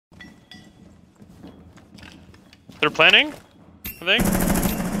They're planning, I think.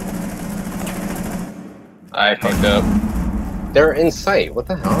 I fucked up. They're in sight. What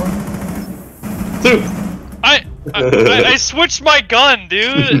the hell? Dude. I switched my gun,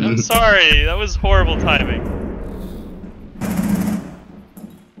 dude. I'm sorry. That was horrible timing.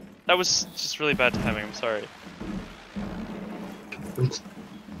 That was just really bad timing. I'm sorry.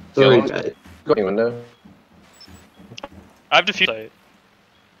 Sorry, guys. Going window. I have diffuser.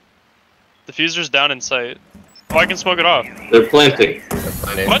 Diffuser's down in sight. Oh, I can smoke it off. They're planting. They're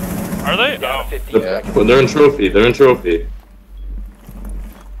planning. What? Are they? Oh. They're in trophy. They're in trophy.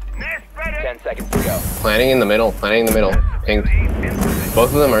 10 seconds to go. Planning in the middle. Planning in the middle. Pink.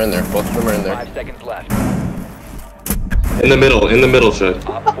 Both of them are in there. Both of them are in there. 5 seconds left. In the middle, Shud.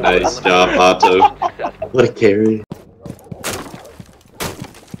 Nice job, Otto. What a carry.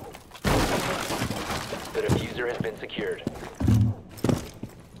 The diffuser has been secured.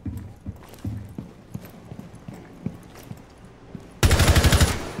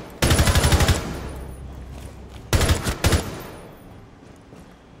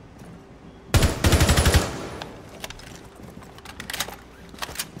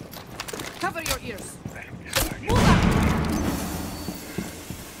 Cover your ears.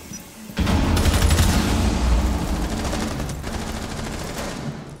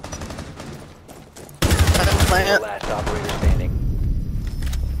 Last operator standing.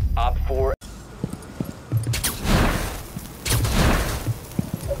 Op 4.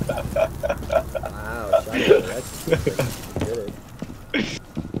 Wow, shotgun, that's good. Get it.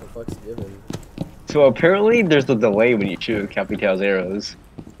 What the fuck's given? So apparently there's a delay when you shoot Capitao's arrows.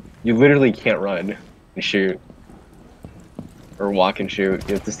 You literally can't run and shoot. Or walk and shoot.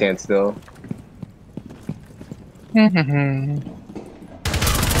 You have to stand still.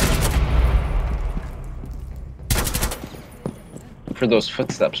 For those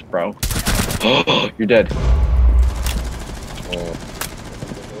footsteps, bro. You're dead. Oh.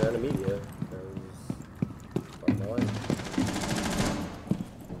 They're out of media.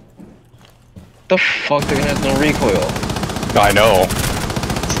 The fuck? They're gonna have no recoil. I know.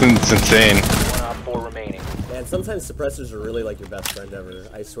 It's insane. 1 op 4 remaining. Man, sometimes suppressors are really like your best friend ever.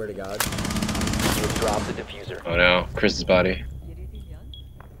 I swear to God. You have dropped the diffuser. Oh no, Chris's body.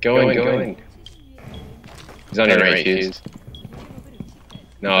 Go in. He's on your right, Hughes.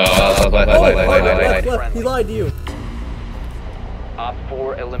 No, Left, he lied to you. Op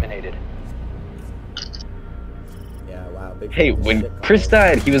 4 eliminated. Yeah, wow. Big Hey, fucking when shit Chris calls.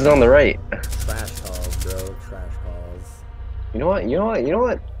 died, he was on the right. Trash calls, bro. Trash calls. You know what?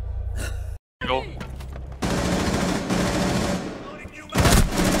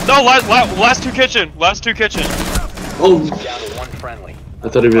 No, last two kitchen. Last two kitchen. Oh, Down to 1 friendly. I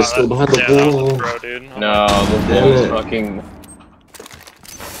thought he was still behind the Yeah, that was wall. bro, dude. No, the ball is fucking...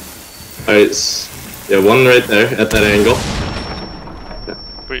 Alright, yeah, one right there at that angle.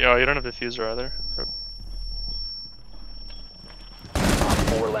 Wait, oh, you don't have diffuser either. Op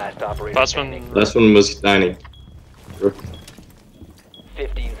 4 last operator Last standing. one. Last one was dining.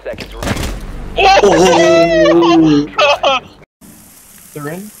 15 seconds remaining. Oh! They're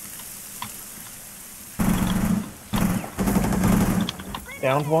in.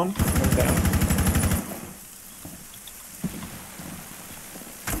 Downed one. One down.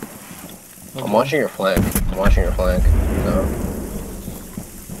 I'm watching your flank. No.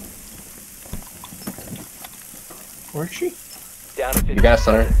 Where's she? Down to 15. You got a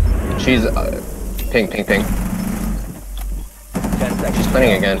center. She's... ping. 10 seconds. She's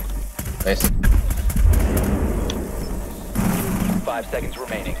planning again. Nice. 5 seconds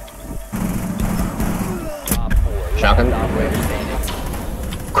remaining. Op 4. Shotgun. Last operator standing.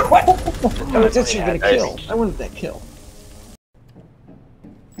 What? That should have been a Nice. kill. I wanted that kill.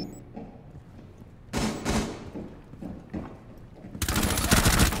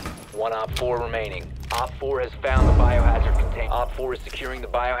 One Op 4 remaining. Op 4 has found the biohazard container. Op 4 is securing the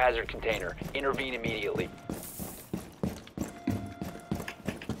biohazard container. Intervene immediately.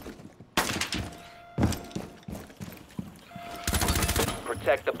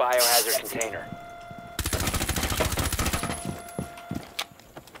 Protect the biohazard container.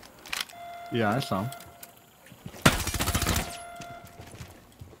 Yeah, I saw him.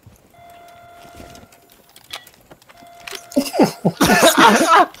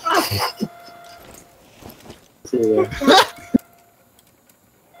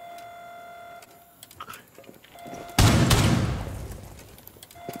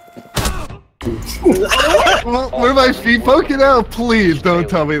 Were my feet poking out? Please don't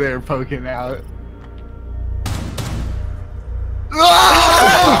tell me they're poking out.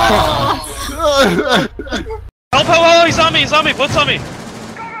 Help, he's on me, Blitz on me!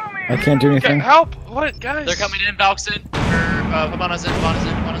 I can't do anything. Help! What, guys? They're coming in, Valkson. Hibana's in,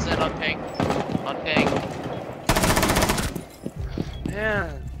 on ping. On ping.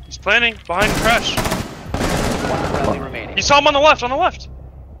 Man, he's planning behind Crash. One friendly remaining. You saw him on the left,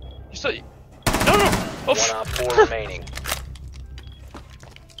 You saw... No! Oh. 1 op 4 remaining.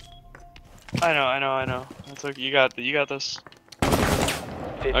 I know. That's okay. You got this.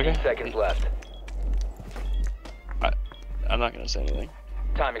 15 seconds left. I'm not gonna say anything.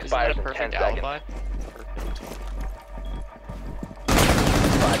 Time expires in 10 seconds. Alibi?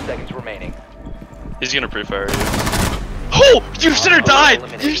 5 seconds remaining. He's gonna pre-fire you. Oh! You should have died!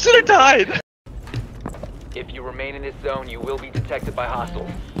 You should have died! If you remain in this zone, you will be detected by hostiles.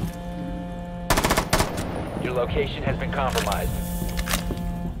 Your location has been compromised.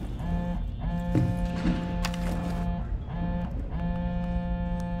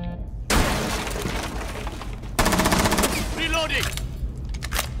 Reloading!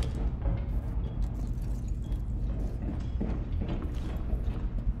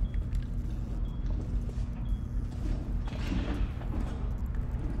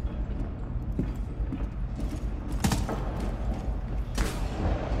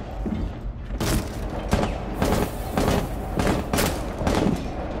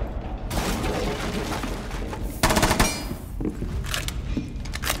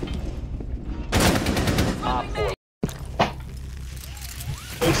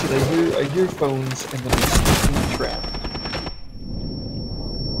 I hear phones and then I'm stuck in the trap.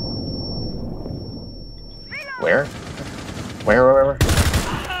 Where? Where?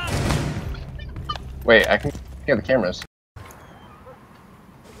 Wait, I can get the cameras.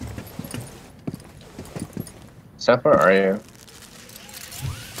 Seth, where are you?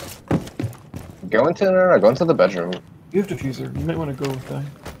 Go into the bedroom. You have diffuser. You might want to go with that.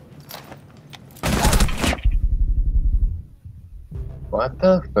 What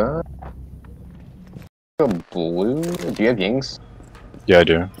the fuck? Blue? Do you have yings? Yeah, I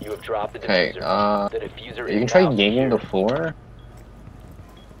do. You have dropped the Okay, diffuser. The diffuser you can is try now yinging the secured. floor.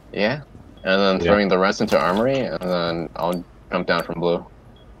 Yeah. And then throwing the rest into armory, and then I'll jump down from blue.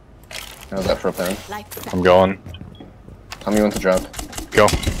 How's that for a plan? I'm going. Tell me when to drop. Go.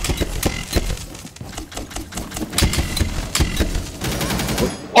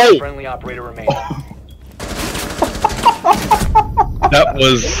 One friendly operator remaining. That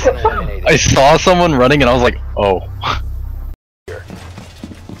was... I saw someone running and I was like, oh.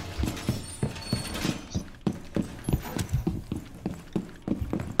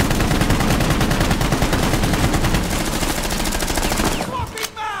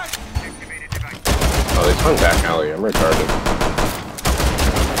 Oh, they spun back alley. I'm retarded.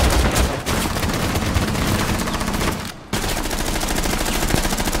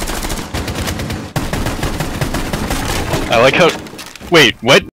 I like how... Wait,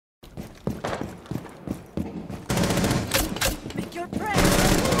 what? Make your prey.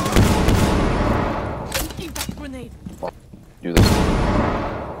 Impact grenade. Do this.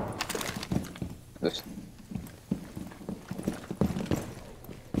 This.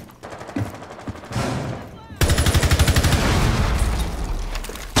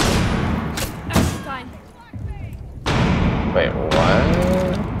 Action time. Wait, what?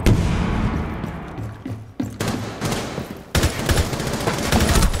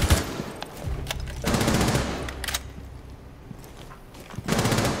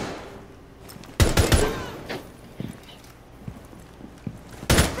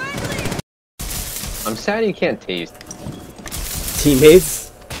 I'm sad you can't taste.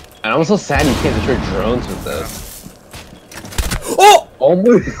 Teammates? And I'm also sad you can't destroy drones with this. Oh! Oh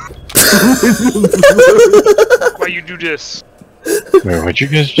my... Why you do this? Wait, what'd you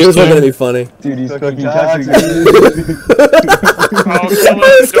guys He was just looking at do? me funny. Dude, he's fucking toxic. I'll kill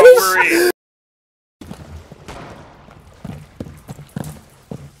him, don't worry.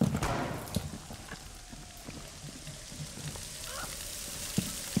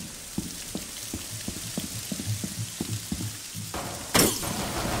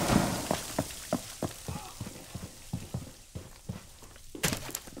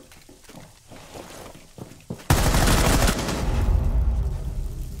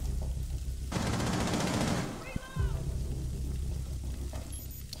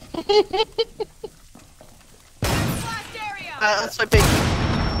 That's my big.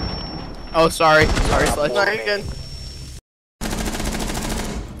 Oh, sorry. Sorry, Sledge. No, you're good.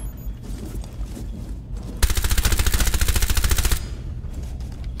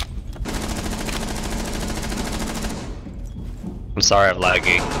 I'm sorry I'm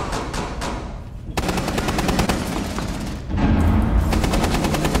lagging.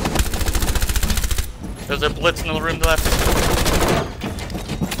 There's a blitz in the room left.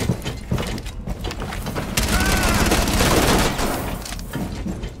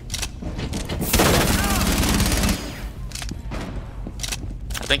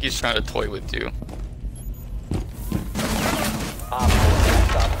 think he's trying to toy with you. Op 4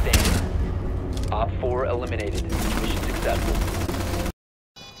 stop standing. Op 4 eliminated. Mission successful.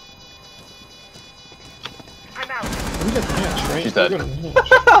 She's dead.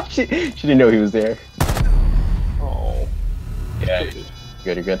 she didn't know he was there. Oh. Yeah.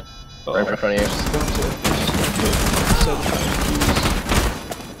 Good, you're good. Right in front of you.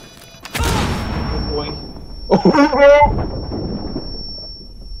 Oh boy.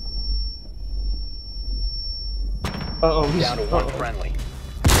 Uh-oh, he's Down to one friendly.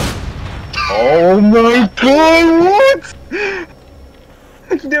 Oh my god, what?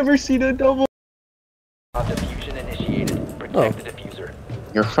 I've never seen a double. Diffusion initiated. Protect the diffuser.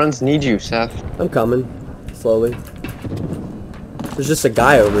 Your friends need you, Seth. I'm coming. Slowly. There's just a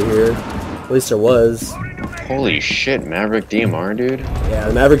guy over here. At least there was. Holy shit, Maverick DMR, dude. Yeah,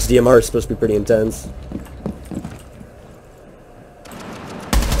 the Mavericks DMR is supposed to be pretty intense.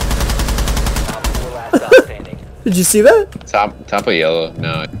 Op 4 last stop standing. Did you see that? Top of yellow.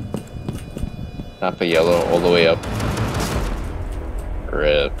 No. Top of yellow all the way up.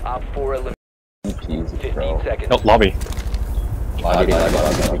 Rip. Op 4 eliminated. Jesus, 15 bro. seconds. No, lobby. Lobby.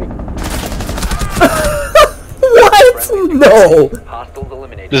 What? No! Hostiles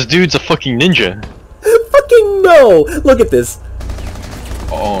eliminated. This dude's a fucking ninja. Fucking no! Look at this.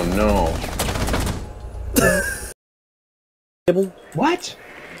 Oh no. What?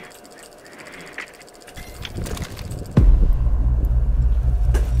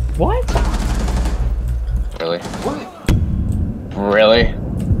 What? Really? What? Really?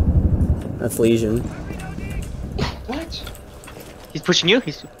 That's Legion. What? He's pushing you.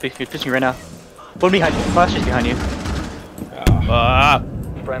 He's pushing you right now. One behind you. Flash is behind you.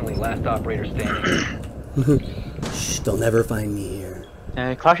 Friendly last operator standing. Shh, they'll never find me here.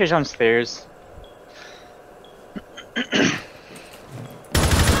 Clash is downstairs. She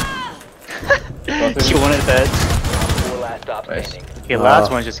wanted that. 4 last stop standing. Okay,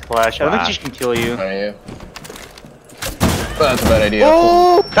 last one just Clash. I don't think she can kill you. Are you? That's a bad idea.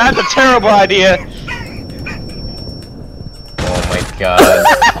 Oh, that's a terrible idea. Oh my god.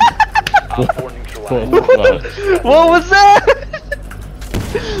 Op 4 neutralized. What was that?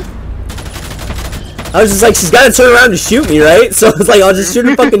 I was just like, she's gotta turn around to shoot me, right? So it's like, I'll just shoot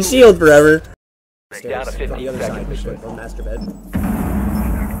her fucking shield forever. Down to 15 the other seconds. side, on master bed.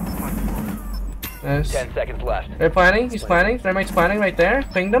 Nice. 10 seconds left. They're planning. He's planning. Thermite's planning right there.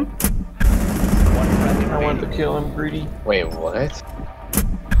 Pinged him. One friendly I wanted remaining. to kill him, greedy. Wait, what?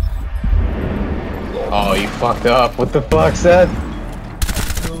 Oh, you fucked up. What the fuck, Seth?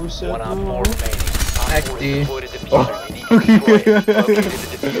 No, Seth, One op 4 no. remaining. Op 4 has XD. deployed a diffuser. You need to destroy it. Located the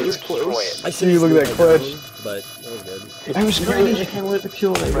diffuser. Destroy it. I See, look at that clutch. But that was good. I was greedy. I can't let the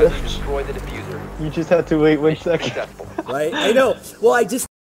kill me. Friendly destroy the diffuser. You just had to wait 1 second. Successful. Right? I know. Well, I just.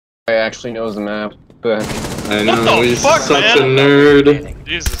 I actually knows the map, but I What know, the he's fuck, such man? a nerd.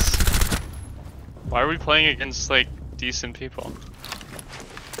 Jesus. Why are we playing against, like, decent people?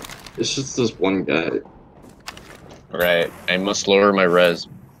 It's just this one guy. right. I must lower my res.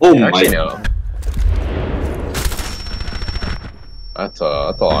 Oh my. Actually, no. That's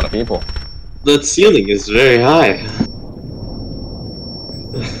a lot of people. That ceiling is very high.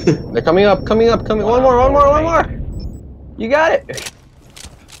 They're coming up. One more. You got it.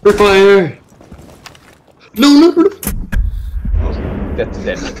 For fire. No. That's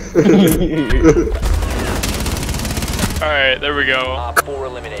dead. Alright, there we go. Op 4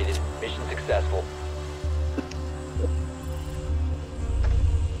 eliminated. Mission successful.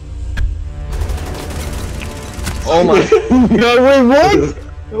 Oh my god, wait, what?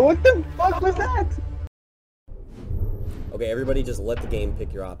 What the fuck was that? Okay, everybody just let the game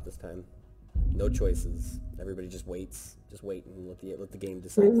pick your op this time. No choices. Everybody just waits. Just wait and let the game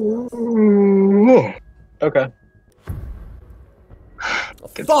decide for us. Okay. Oh,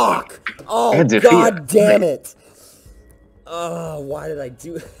 fuck! Oh, god damn it! Why did I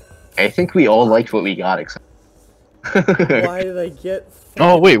do I think we all liked what we got, except. Why did I get...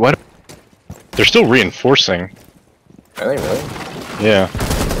 Oh wait, what? They're still reinforcing. Are they really? Yeah.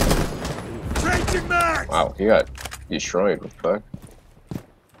 Wow, you got destroyed. What the fuck?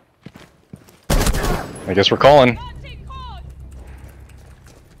 I guess we're calling.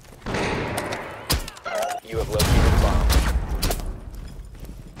 You have located a bomb.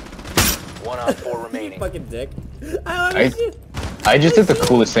 1 op 4 remaining. Fucking dick. I just did the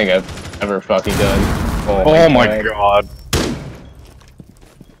coolest thing I've ever fucking done. Oh my god.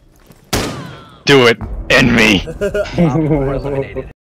 Do it. End me. Op 4 eliminated.